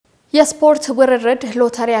የስፖርት ውርርድ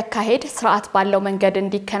ሎተሪ አካሄድ ስርዓት ባለው መንገድ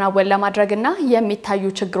እንዲከናወን ለማድረግና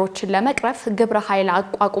የሚታዩ ችግሮችን ለመቅረፍ ግብረ ኃይል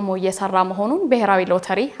አቋቁሞ እየሰራ መሆኑን ብሔራዊ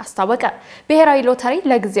ሎተሪ አስታወቀ። ብሔራዊ ሎተሪ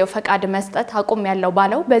ለጊዜው ፈቃድ መስጠት አቁም ያለው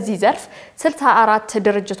ባለው በዚህ ዘርፍ 64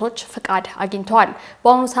 ድርጅቶች ፈቃድ አግኝተዋል።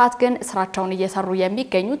 በአሁኑ ሰዓት ግን ስራቸውን እየሰሩ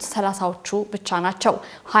የሚገኙት 30ዎቹ ብቻ ናቸው።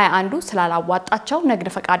 21ዱ ስላላዋጣቸው ንግድ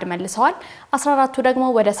ፈቃድ መልሰዋል። 14ቱ ደግሞ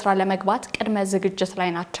ወደ ስራ ለመግባት ቅድመ ዝግጅት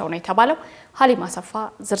ላይ ናቸው ነው የተባለው። ሀሊማ ሰፋ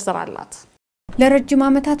ዝርዝር አላት። ለረጅም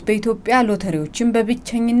ዓመታት በኢትዮጵያ ሎተሪዎችን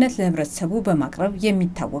በብቸኝነት ለህብረተሰቡ በማቅረብ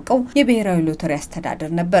የሚታወቀው የብሔራዊ ሎተሪ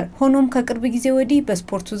አስተዳደር ነበር። ሆኖም ከቅርብ ጊዜ ወዲህ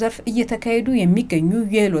በስፖርቱ ዘርፍ እየተካሄዱ የሚገኙ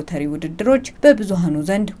የሎተሪ ውድድሮች በብዙሃኑ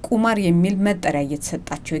ዘንድ ቁማር የሚል መጠሪያ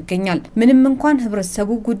እየተሰጣቸው ይገኛል። ምንም እንኳን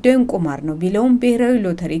ህብረተሰቡ ጉዳዩን ቁማር ነው ቢለውም ብሔራዊ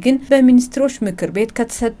ሎተሪ ግን በሚኒስትሮች ምክር ቤት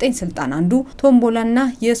ከተሰጠኝ ስልጣን አንዱ ቶምቦላና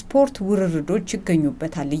የስፖርት ውርርዶች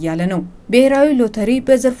ይገኙበታል እያለ ነው። ብሔራዊ ሎተሪ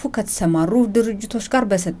በዘርፉ ከተሰማሩ ድርጅቶች ጋር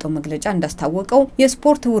በሰጠው መግለጫ እንዳስታወቀው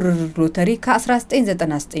የስፖርት ውርርድ ሎተሪ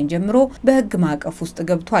ከ1999 ጀምሮ በህግ ማዕቀፍ ውስጥ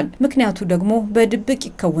ገብቷል። ምክንያቱ ደግሞ በድብቅ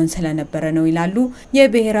ይከወን ስለነበረ ነው ይላሉ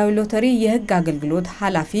የብሔራዊ ሎተሪ የህግ አገልግሎት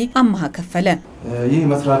ኃላፊ አማሃ ከፈለ። ይህ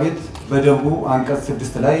መስሪያ ቤት በደንቡ አንቀጽ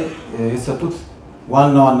 6 ላይ የተሰጡት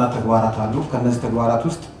ዋና ተግባራት አሉ። ከነዚህ ተግባራት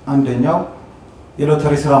ውስጥ አንደኛው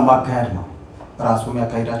የሎተሪ ስራ ማካሄድ ነው። ራሱ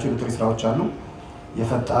የሚያካሂዳቸው ሎተሪ ስራዎች አሉ።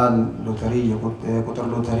 የፈጣን ሎተሪ፣ የቁጥር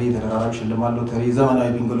ሎተሪ፣ ተደራራቢ ሽልማት ሎተሪ፣ ዘመናዊ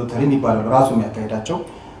ቢንጎ ሎተሪ የሚባለው ራሱ የሚያካሂዳቸው።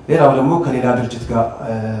 ሌላው ደግሞ ከሌላ ድርጅት ጋር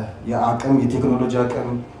የአቅም፣ የቴክኖሎጂ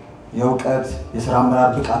አቅም፣ የእውቀት፣ የሥራ አመራር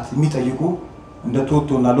ብቃት የሚጠይቁ እንደ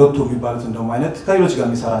ቶቶና ሎቶ የሚባሉት እንደውም አይነት ከሌሎች ጋር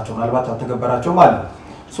የሚሰራቸው ምናልባት አልተገበራቸውም አለ።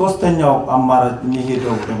 ሶስተኛው አማራጭ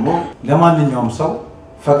የሚሄደው ደግሞ ለማንኛውም ሰው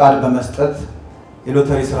ፈቃድ በመስጠት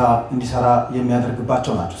የሎተሪ ስራ እንዲሰራ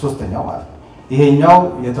የሚያደርግባቸው ናቸው። ሶስተኛው ማለት ይሄኛው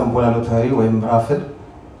የቶምቦላ ሎተሪ ወይም ራፍል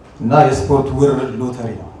እና የስፖርት ውርርድ ሎተሪ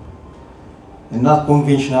ነው እና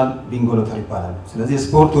ኮንቬንሽናል ቢንጎ ሎተሪ ይባላል። ስለዚህ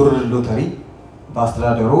የስፖርት ውርርድ ሎተሪ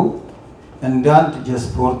በአስተዳደሩ እንዳንድ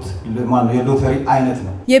የስፖርት የሎተሪ አይነት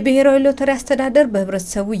ነው። የብሔራዊ ሎተሪ አስተዳደር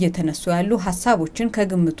በህብረተሰቡ እየተነሱ ያሉ ሀሳቦችን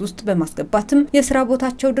ከግምት ውስጥ በማስገባትም የስራ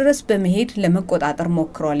ቦታቸው ድረስ በመሄድ ለመቆጣጠር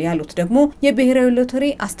ሞክሯል ያሉት ደግሞ የብሔራዊ ሎተሪ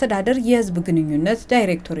አስተዳደር የህዝብ ግንኙነት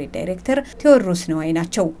ዳይሬክተር ቴዎድሮስ ነዋይ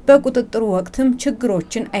ናቸው። በቁጥጥሩ ወቅትም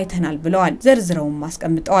ችግሮችን አይተናል ብለዋል። ዘርዝረውም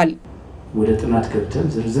አስቀምጠዋል። ወደ ጥናት ገብተን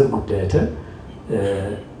ዝርዝር ጉዳያትን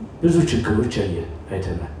ብዙ ችግሮች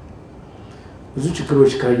አይተናል። ብዙ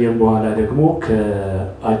ችግሮች ካየን በኋላ ደግሞ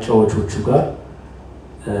ከአጫዋቾቹ ጋር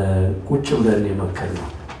ቁጭ ብለን የመከርነው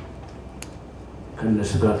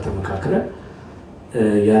ከነሱ ጋር ተመካክረን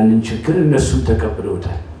ያንን ችግር እነሱም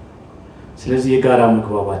ተቀብለውታል። ስለዚህ የጋራ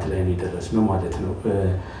መግባባት ላይ ነው የደረስነው ማለት ነው።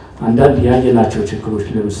 አንዳንድ ያየናቸው ችግሮች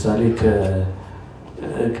ለምሳሌ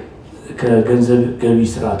ከገንዘብ ገቢ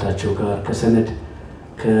ስርዓታቸው ጋር ከሰነድ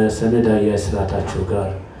አያያዝ ስርዓታቸው ጋር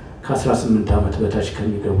ከ18 ዓመት በታች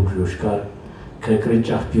ከሚገቡ ልጆች ጋር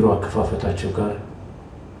ከቅርንጫፍ ቢሮ አከፋፈታቸው ጋር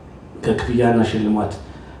ከክፍያና ሽልማት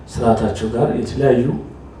ስርዓታቸው ጋር የተለያዩ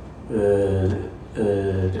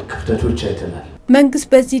ክፍተቶች አይተናል። መንግስት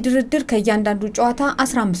በዚህ ድርድር ከእያንዳንዱ ጨዋታ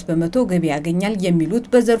 15% ገቢ ያገኛል የሚሉት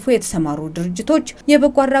በዘርፉ የተሰማሩ ድርጅቶች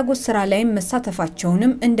የበጎ አድራጎት ስራ ላይ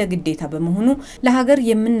መሳተፋቸውንም እንደ ግዴታ በመሆኑ ለሀገር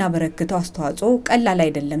የምናበረክተው አስተዋጽኦ ቀላል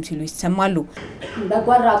አይደለም ሲሉ ይሰማሉ። በጎ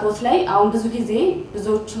አድራጎት ላይ አሁን ብዙ ጊዜ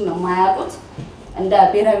ብዙዎችም ነው ማያውቁት እንደ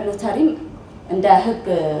ብሔራዊ ሎተሪም እንደ ህግ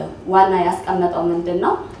ዋና ያስቀመጠው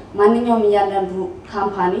ምንድነው ማንኛውም ያንዳንዱ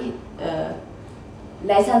ካምፓኒ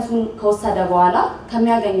ላይሰንሱን ከወሰደ በኋላ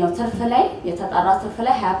ከሚያገኘው ትርፍ ላይ የተጣራ ትርፍ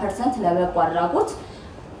ላይ 20% ለበጎ አድራጎት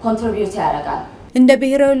ኮንትሪቢዩት ያደርጋል። እንደ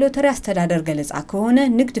ብሔራዊ ሎተሪ አስተዳደር ገለጻ ከሆነ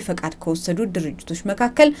ንግድ ፈቃድ ከወሰዱ ድርጅቶች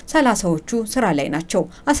መካከል 30ዎቹ ስራ ላይ ናቸው።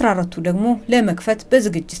 14ቱ ደግሞ ለመክፈት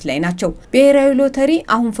በዝግጅት ላይ ናቸው። ብሔራዊ ሎተሪ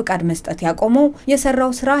አሁን ፈቃድ መስጠት ያቆመው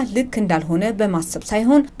የሰራው ስራ ልክ እንዳልሆነ በማሰብ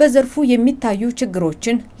ሳይሆን በዘርፉ የሚታዩ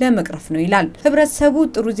ችግሮችን ለመቅረፍ ነው ይላል። ህብረተሰቡ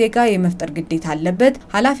ጥሩ ዜጋ የመፍጠር ግዴታ አለበት፣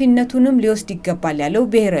 ኃላፊነቱንም ሊወስድ ይገባል ያለው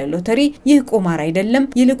ብሔራዊ ሎተሪ ይህ ቁማር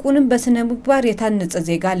አይደለም፣ ይልቁንም በስነ ምግባር የታነጸ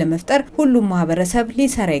ዜጋ ለመፍጠር ሁሉም ማህበረሰብ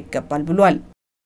ሊሰራ ይገባል ብሏል።